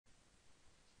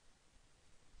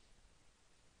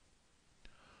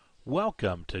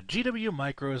Welcome to GW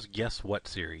Micro's Guess What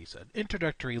series, an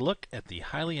introductory look at the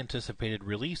highly anticipated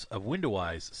release of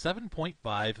Windows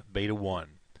 7.5 Beta 1.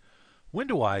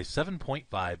 Windows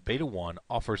 7.5 Beta 1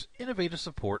 offers innovative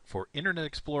support for Internet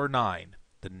Explorer 9,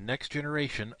 the next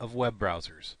generation of web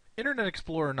browsers. Internet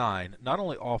Explorer 9 not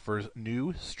only offers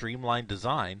new, streamlined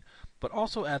design, but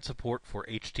also adds support for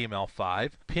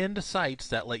HTML5, pinned sites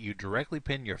that let you directly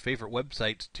pin your favorite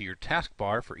websites to your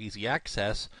taskbar for easy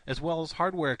access, as well as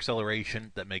hardware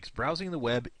acceleration that makes browsing the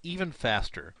web even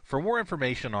faster. For more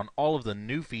information on all of the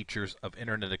new features of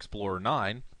Internet Explorer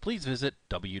 9, please visit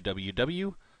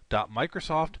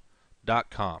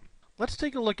www.microsoft.com. Let's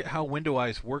take a look at how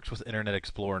Windows works with Internet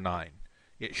Explorer 9.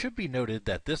 It should be noted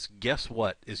that this Guess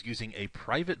What is using a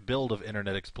private build of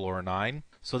Internet Explorer 9,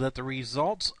 so that the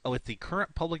results with the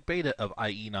current public beta of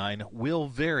IE9 will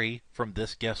vary from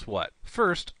this Guess What.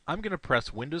 First, I'm going to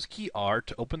press Windows key R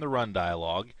to open the Run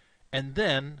dialog, and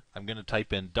then I'm going to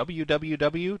type in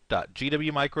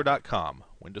www.gwmicro.com.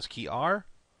 Windows key R.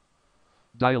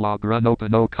 Dialog Run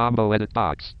Open O Combo Edit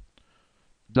Box.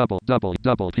 Double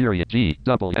period G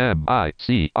double M I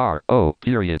C R O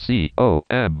period C O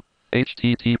M.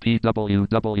 http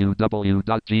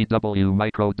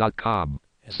www.gwmicro.com.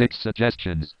 6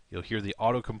 suggestions. You'll hear the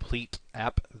autocomplete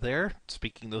app there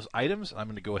speaking those items. I'm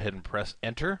going to go ahead and press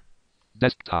enter.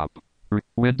 Desktop.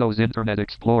 Windows Internet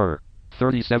Explorer.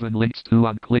 37 links, 2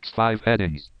 on clicks, 5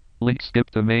 headings. Link skip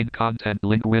to main content,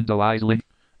 link Windows link.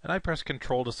 And I press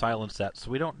Control to silence that, so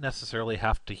we don't necessarily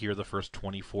have to hear the first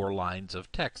 24 lines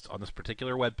of text on this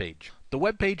particular web page. The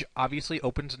web page obviously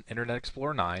opens in Internet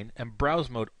Explorer 9, and browse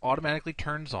mode automatically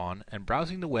turns on, and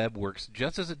browsing the web works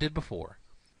just as it did before.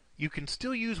 You can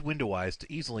still use Windows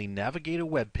to easily navigate a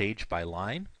web page by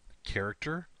line,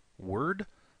 character, word,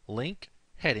 link,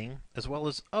 heading, as well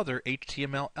as other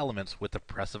HTML elements with the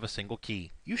press of a single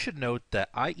key. You should note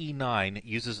that IE9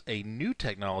 uses a new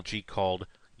technology called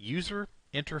User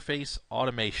Interface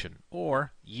Automation,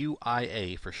 or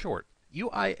UIA for short.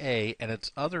 UIA and its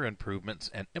other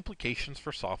improvements and implications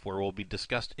for software will be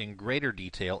discussed in greater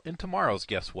detail in tomorrow's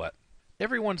Guess What.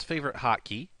 Everyone's favorite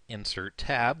hotkey, Insert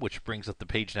Tab, which brings up the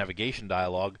page navigation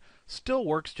dialog, still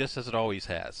works just as it always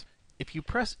has. If you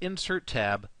press Insert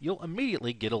Tab, you'll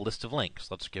immediately get a list of links.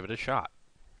 Let's give it a shot.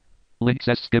 Links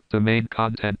S skip to main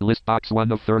content list box 1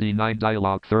 of 39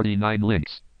 dialog 39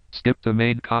 links. Skip to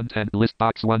main content list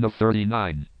box 1 of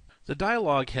 39. The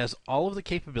dialog has all of the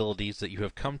capabilities that you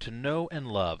have come to know and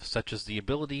love, such as the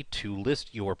ability to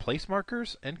list your place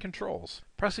markers and controls.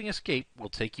 Pressing Escape will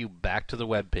take you back to the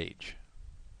web page.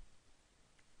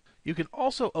 You can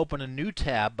also open a new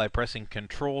tab by pressing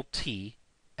Control T,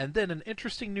 and then an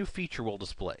interesting new feature will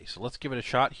display. So let's give it a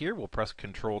shot here. We'll press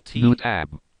Control T. New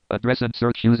tab. Address and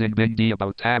search using Bing D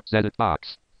About Tabs Edit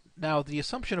Box. Now, the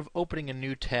assumption of opening a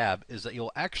new tab is that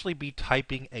you'll actually be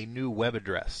typing a new web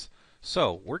address.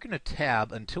 So, we're going to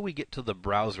tab until we get to the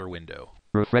browser window.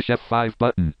 Refresh F5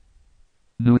 button.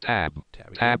 New tab.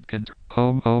 Tab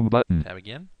Home button. Tab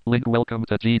again. Link Welcome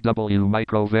to GW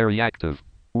Micro Very Active.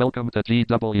 Welcome to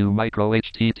GW Micro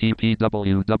http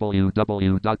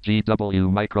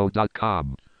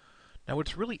www.gwmicro.com. Now,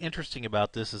 what's really interesting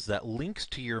about this is that links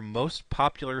to your most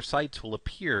popular sites will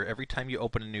appear every time you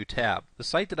open a new tab. The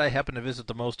site that I happen to visit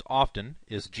the most often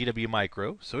is GW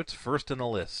Micro, so it's first in the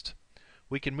list.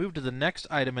 We can move to the next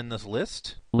item in this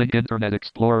list. Link Internet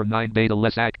Explorer 9 Beta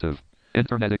less active.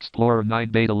 Internet Explorer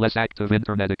 9 Beta less active.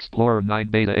 Internet Explorer 9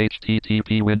 Beta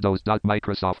http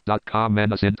windows.microsoft.com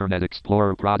NS Internet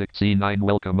Explorer Product C9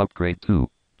 Welcome Upgrade 2.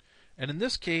 And in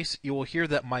this case, you will hear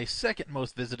that my second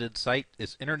most visited site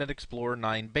is Internet Explorer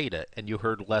 9 Beta, and you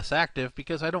heard less active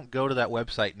because I don't go to that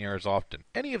website near as often.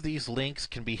 Any of these links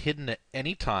can be hidden at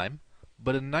any time,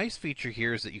 but a nice feature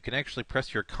here is that you can actually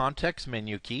press your context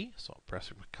menu key. So I'll press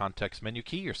the context menu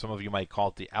key, or some of you might call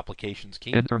it the applications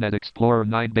key. Internet Explorer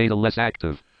 9 Beta less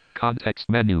active. Context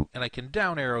menu. And I can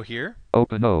down arrow here.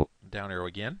 Open O. Down arrow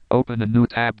again. Open a new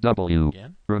tab W.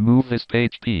 Again. Remove this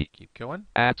page P. Keep going.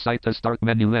 Add site to start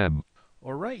menu M.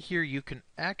 Or right here, you can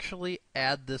actually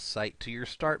add this site to your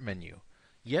start menu.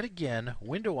 Yet again,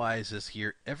 Windows is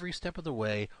here every step of the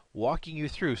way, walking you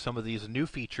through some of these new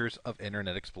features of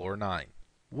Internet Explorer 9.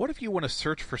 What if you want to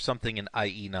search for something in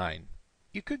IE9?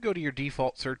 You could go to your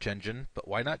default search engine, but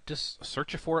why not just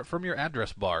search for it from your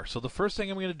address bar? So the first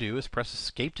thing I'm going to do is press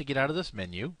Escape to get out of this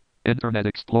menu. Internet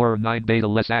Explorer 9 Beta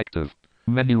less active.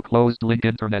 Menu closed. Link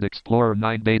Internet Explorer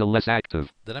 9 Beta less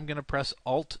active. Then I'm going to press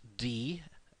Alt-D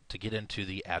to get into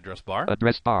the address bar.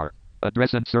 Address bar.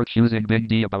 Address and search using Bing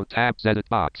D About Tabs Edit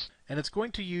Box. And it's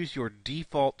going to use your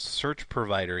default search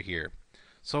provider here.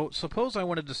 So suppose I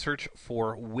wanted to search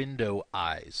for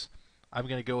Windows. I'm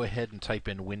going to go ahead and type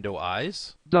in Window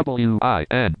Eyes.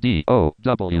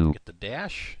 WINDOW Get the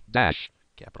dash, dash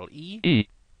capital E,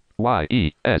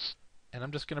 EYES. and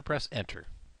I'm just going to press Enter.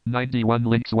 91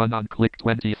 links 1 on click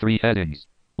 23 headings.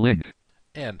 Link.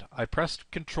 And I pressed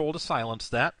Control to silence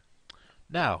that.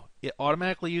 Now, it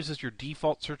automatically uses your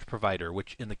default search provider,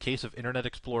 which in the case of Internet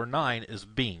Explorer 9 is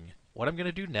Bing. What I'm going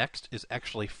to do next is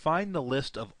actually find the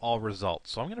list of all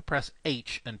results. So I'm going to press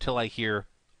H until I hear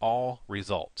All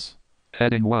Results.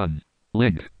 Heading 1.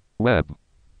 Link. Web.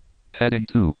 Heading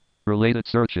 2. Related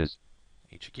searches.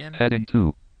 H again. Heading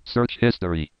 2. Search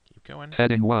history. Keep going.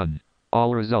 Heading 1.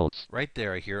 All results. Right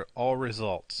there I hear All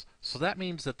Results. So that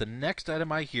means that the next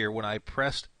item I hear when I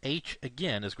pressed H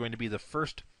again is going to be the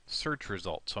first search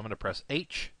result. So I'm going to press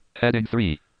H. Heading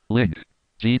 3. Link.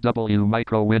 GW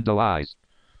Micro Window Eyes.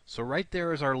 So right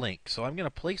there is our link. So I'm going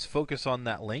to place focus on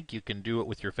that link. You can do it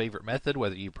with your favorite method,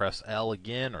 whether you press L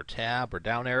again or Tab or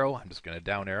down arrow. I'm just going to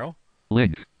down arrow.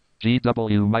 Link.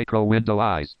 GW Micro Window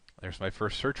Eyes. There's my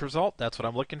first search result. That's what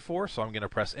I'm looking for. So I'm going to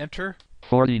press Enter.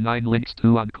 49 links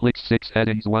 2 on click 6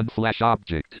 headings 1 flash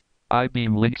object.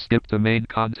 iBeam link skip to main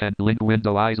content link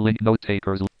Window Eyes link note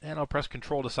takers. And I'll press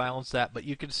Control to silence that, but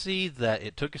you can see that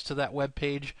it took us to that web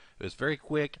page. It was very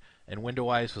quick, and Window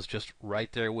Eyes was just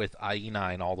right there with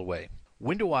IE9 all the way.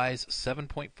 Window Eyes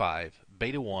 7.5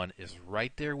 Beta 1 is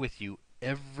right there with you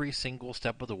every single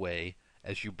step of the way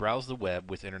as you browse the web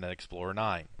with Internet Explorer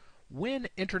 9. When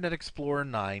Internet Explorer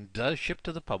 9 does ship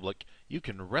to the public, you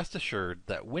can rest assured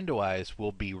that Window Eyes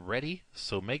will be ready,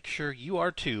 so make sure you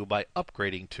are too by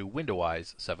upgrading to Window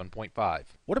Eyes 7.5.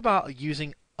 What about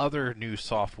using other new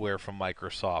software from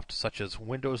Microsoft, such as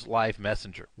Windows Live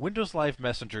Messenger? Windows Live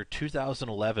Messenger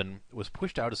 2011 was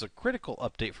pushed out as a critical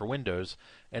update for Windows,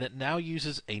 and it now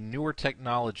uses a newer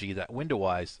technology that Window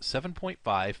Eyes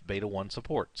 7.5 Beta 1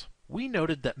 supports. We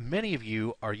noted that many of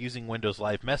you are using Windows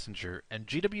Live Messenger, and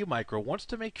GW Micro wants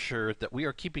to make sure that we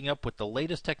are keeping up with the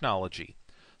latest technology.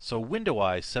 So Window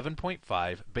Eyes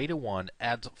 7.5 Beta 1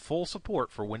 adds full support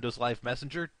for Windows Live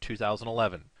Messenger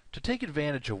 2011. To take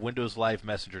advantage of Windows Live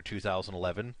Messenger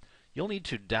 2011, you'll need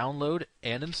to download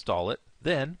and install it.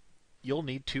 Then, you'll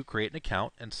need to create an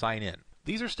account and sign in.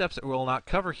 These are steps that we'll not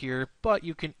cover here, but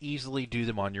you can easily do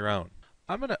them on your own.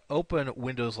 I'm going to open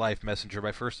Windows Live Messenger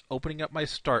by first opening up my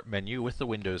Start menu with the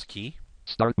Windows key.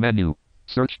 Start menu.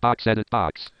 Search box edit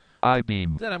box.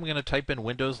 iBeam. Then I'm going to type in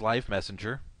Windows Live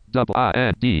Messenger.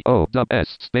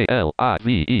 WINDOWS space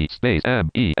LIVE space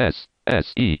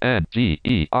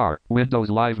MESSENGER. Windows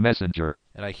Live Messenger.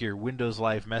 And I hear Windows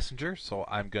Live Messenger, so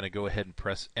I'm going to go ahead and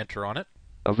press Enter on it.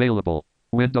 Available.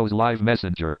 Windows Live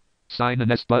Messenger. Sign in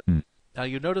S button. Now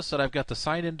you notice that I've got the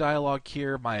sign in dialog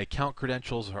here. My account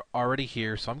credentials are already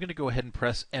here, so I'm going to go ahead and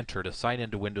press Enter to sign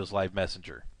into Windows Live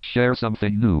Messenger. Share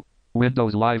something new.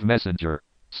 Windows Live Messenger.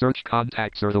 Search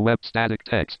contacts or the web static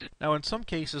text. Now in some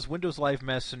cases, Windows Live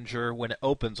Messenger, when it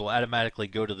opens, will automatically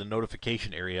go to the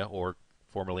notification area, or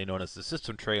formerly known as the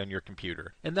system tray on your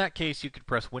computer. In that case, you could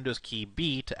press Windows key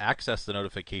B to access the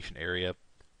notification area,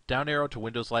 down arrow to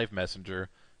Windows Live Messenger,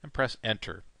 and press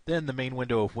Enter. Then the main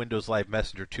window of Windows Live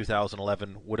Messenger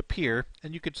 2011 would appear,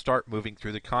 and you could start moving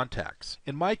through the contacts.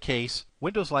 In my case,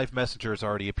 Windows Live Messenger has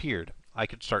already appeared. I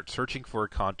could start searching for a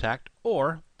contact,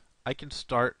 or I can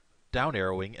start down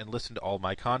arrowing and listen to all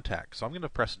my contacts. So I'm going to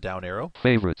press down arrow.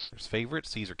 Favorites. There's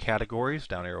favorites. These are categories.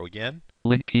 Down arrow again.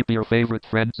 Link keep your favorite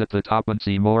friends at the top and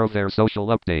see more of their social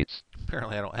updates.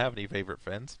 Apparently I don't have any favorite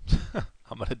friends.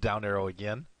 I'm going to down arrow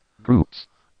again. Groups.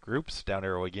 Groups. Down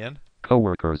arrow again.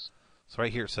 Coworkers. So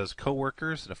right here it says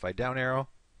coworkers, and if I down arrow.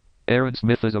 Aaron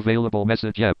Smith is available.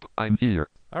 Message. Yep, I'm here.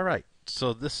 Alright,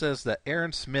 so this says that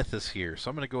Aaron Smith is here. So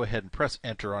I'm going to go ahead and press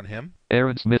Enter on him.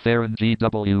 Aaron Smith,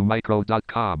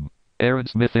 AaronGWMicro.com. Aaron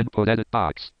Smith input edit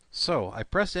box. So I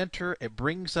press Enter. It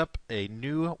brings up a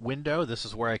new window. This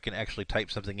is where I can actually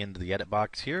type something into the edit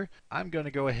box here. I'm going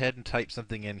to go ahead and type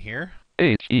something in here.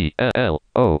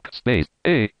 HELLO space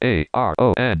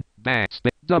AARON back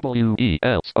space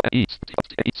WEL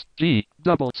G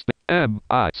double space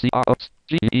MICROGES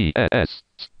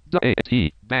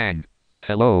AT bang.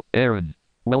 Hello, Aaron.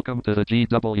 Welcome to the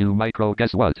GW Micro.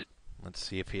 Guess what? Let's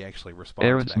see if he actually responds.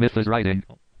 Aaron Smith is writing.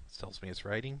 Oh, it tells me it's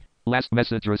writing. Last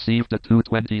message received at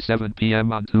 2:27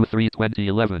 p.m. on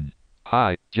 2/3/2011.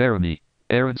 Hi, Jeremy.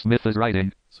 Aaron Smith is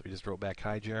writing. So he just wrote back,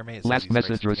 hi, Jeremy. Last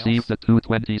message received at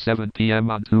 2:27 p.m.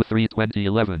 on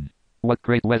 2/3/2011. What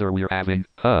great weather we're having,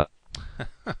 huh?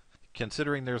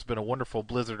 Considering there's been a wonderful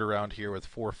blizzard around here with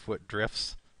 4-foot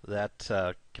drifts, that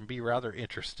can be rather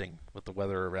interesting with the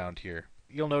weather around here.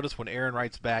 you'll notice when Aaron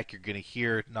writes back, you're going to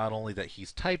hear not only that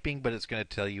he's typing, but it's going to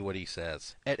tell you what he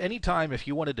says. At any time, if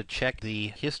you wanted to check the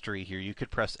history here, you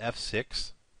could press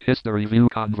F6. History view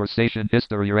conversation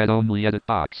history read only edit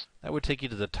box. That would take you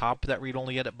to the top of that read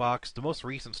only edit box. The most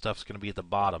recent stuff's going to be at the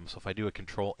bottom. So if I do a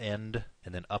control end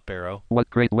and then up arrow. What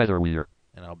great weather we're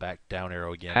and I'll back down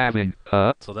arrow again. Having,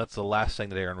 So that's the last thing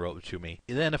that Aaron wrote to me.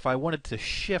 And then if I wanted to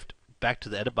shift back to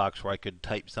the edit box where I could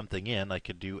type something in, I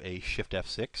could do a shift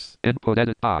F6. Input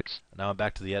edit box. Now I'm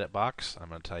back to the edit box. I'm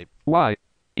going to type Y,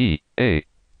 E, A,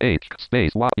 H,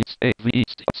 space, Y, A, V,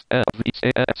 L, V,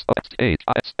 A, S, H,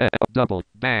 S, double,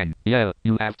 bang. Yeah,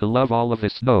 you have to love all of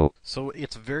this, no. So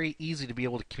it's very easy to be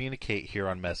able to communicate here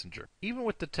on Messenger. Even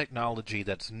with the technology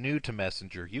that's new to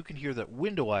Messenger, you can hear that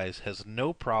Windowise has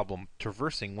no problem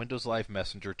traversing Windows Live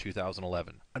Messenger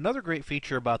 2011. Another great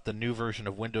feature about the new version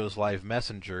of Windows Live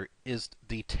Messenger is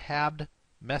the tabbed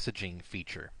messaging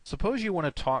feature. Suppose you want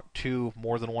to talk to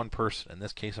more than one person. In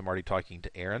this case, I'm already talking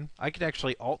to Aaron. I could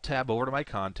actually Alt-Tab over to my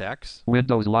contacts.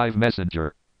 Windows Live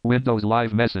Messenger. Windows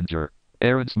Live Messenger.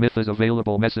 Aaron Smith is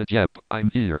available. Message. Yep, I'm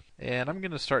here. And I'm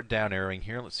going to start down arrowing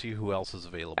here. Let's see who else is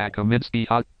available. Akaminsky,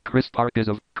 Hot. Chris Park is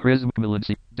of. Chris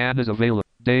McMillan. Dan is available.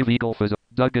 Dave Eagleff is.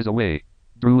 Doug is away.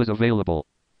 Drew is available.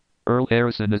 Earl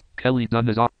Harrison is. Kelly Dunn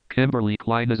is off. Kimberly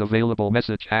Klein is available.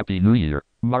 Message. Happy New Year.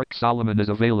 Mark Solomon is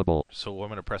available. So I'm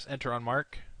going to press enter on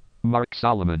Mark. Mark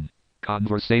Solomon.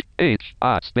 Conversation. H.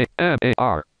 Space. M. A.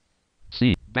 R.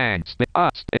 C. Bang. Space.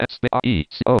 Space. E.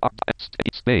 C. O. R.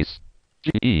 Space.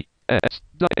 G. E. S.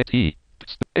 D. T.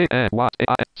 A. N. Y.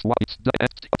 A. S. Y.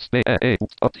 Space. A.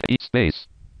 Space.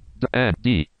 D. N.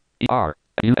 D. E. R.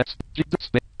 U. S. G.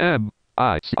 Space. M.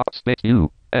 I. C. Space.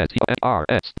 U. S. T. R.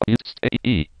 S. U.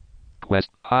 E. Quest.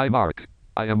 Hi Mark.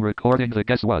 I am recording the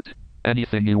guess what?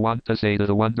 Anything you want to say to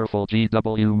the wonderful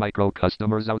GW Micro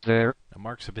customers out there? Now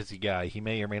Mark's a busy guy. He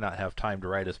may or may not have time to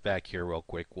write us back here real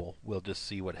quick. We'll just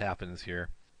see what happens here.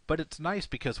 But it's nice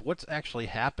because what's actually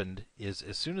happened is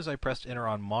as soon as I pressed enter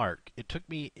on Mark, it took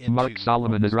me into... Mark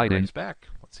Solomon is writing. Back.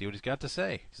 Let's see what he's got to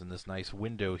say. He's in this nice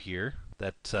window here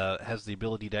that has the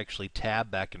ability to actually tab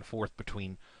back and forth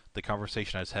between the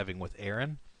conversation I was having with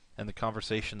Aaron and the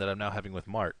conversation that I'm now having with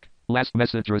Mark. Last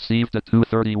message received at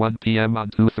 2:31 p.m. on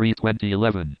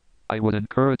 2/3/2011. I would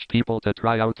encourage people to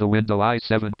try out the Windows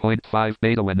 7.5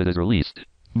 beta when it is released.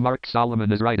 Mark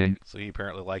Solomon is writing. So he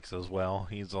apparently likes it as well.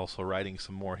 He's also writing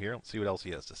some more here. Let's see what else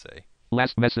he has to say.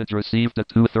 Last message received at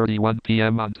 2:31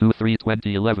 p.m. on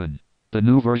 2/3/2011. The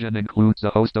new version includes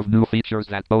a host of new features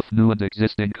that both new and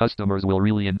existing customers will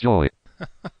really enjoy.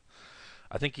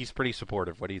 I think he's pretty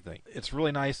supportive. What do you think? It's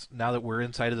really nice now that we're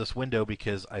inside of this window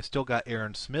because I've still got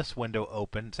Aaron Smith's window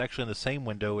open. It's actually in the same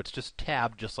window. It's just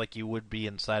tabbed just like you would be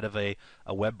inside of a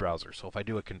web browser. So if I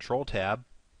do a control tab,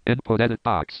 input edit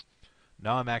box.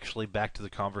 Now I'm actually back to the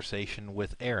conversation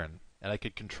with Aaron. And I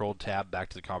could control tab back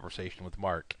to the conversation with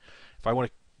Mark. If I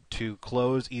want to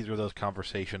close either of those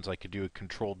conversations, I could do a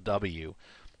control W.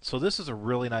 So this is a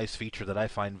really nice feature that I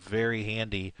find very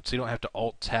handy, so you don't have to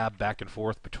Alt-Tab back and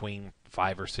forth between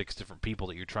 5 or 6 different people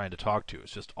that you're trying to talk to.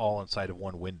 It's just all inside of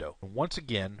one window. And once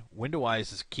again,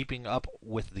 Windowise is keeping up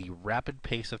with the rapid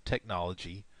pace of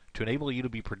technology to enable you to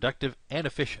be productive and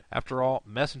efficient. After all,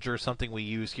 Messenger is something we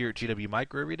use here at GW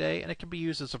Micro every day, and it can be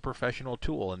used as a professional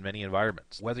tool in many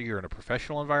environments. Whether you're in a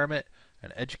professional environment,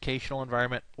 an educational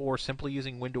environment, or simply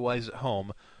using Windowise at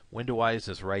home, Windowise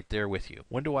is right there with you.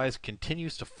 Windowise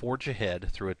continues to forge ahead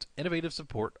through its innovative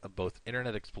support of both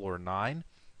Internet Explorer 9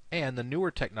 and the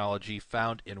newer technology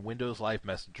found in Windows Live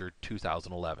Messenger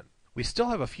 2011. We still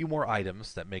have a few more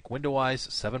items that make Windowise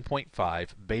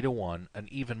 7.5 Beta 1 an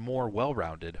even more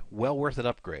well-rounded, well-worth-it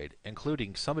upgrade,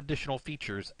 including some additional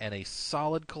features and a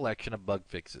solid collection of bug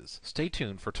fixes. Stay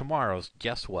tuned for tomorrow's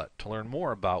Guess What to learn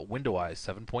more about Windowise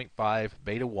 7.5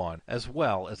 Beta 1, as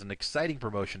well as an exciting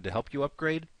promotion to help you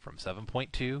upgrade from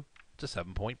 7.2 to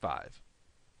 7.5.